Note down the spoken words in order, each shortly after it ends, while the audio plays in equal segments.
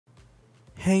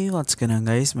Hey, what's going on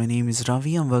guys? My name is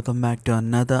Ravi and welcome back to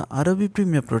another Adobe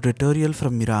Premiere Pro tutorial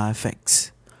from Mira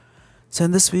FX. So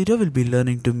in this video we'll be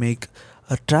learning to make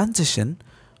a transition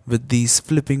with these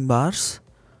flipping bars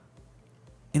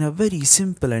in a very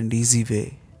simple and easy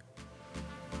way.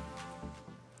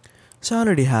 So I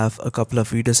already have a couple of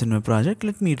videos in my project.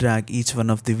 Let me drag each one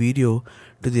of the video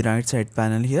to the right side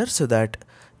panel here so that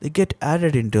they get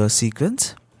added into a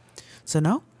sequence. So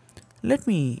now let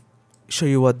me show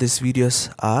you what these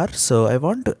videos are. So I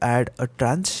want to add a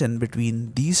transition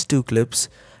between these two clips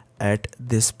at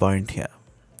this point here.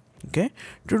 Okay,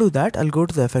 to do that I'll go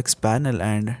to the effects panel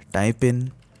and type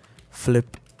in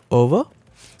flip over.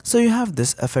 So you have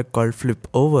this effect called flip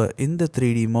over in the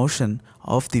 3D motion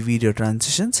of the video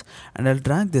transitions, and I'll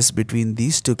drag this between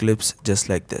these two clips just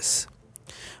like this.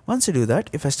 Once you do that,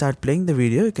 if I start playing the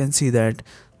video, you can see that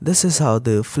this is how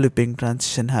the flipping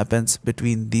transition happens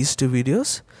between these two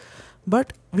videos.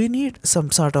 But we need some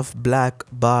sort of black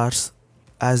bars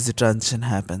as the transition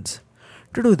happens.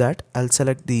 To do that, I'll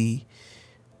select the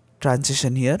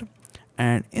transition here,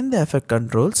 and in the effect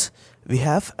controls we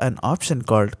have an option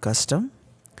called custom,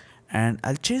 and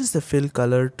I'll change the fill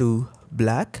color to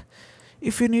black.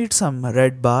 If you need some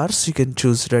red bars, you can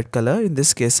choose red color. In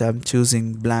this case I'm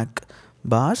choosing black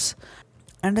bars,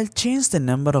 and I'll change the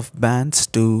number of bands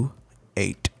to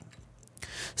 8.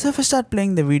 So if I start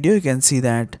playing the video, you can see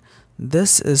that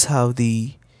this is how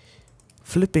the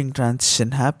flipping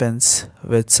transition happens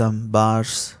with some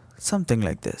bars, something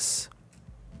like this.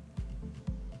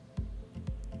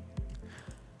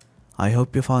 I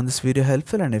hope you found this video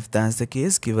helpful, and if that's the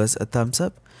case, give us a thumbs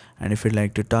up. And if you'd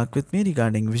like to talk with me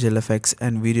regarding visual effects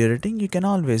and video editing, you can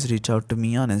always reach out to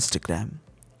me on Instagram.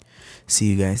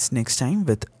 See you guys next time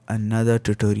with another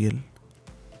tutorial.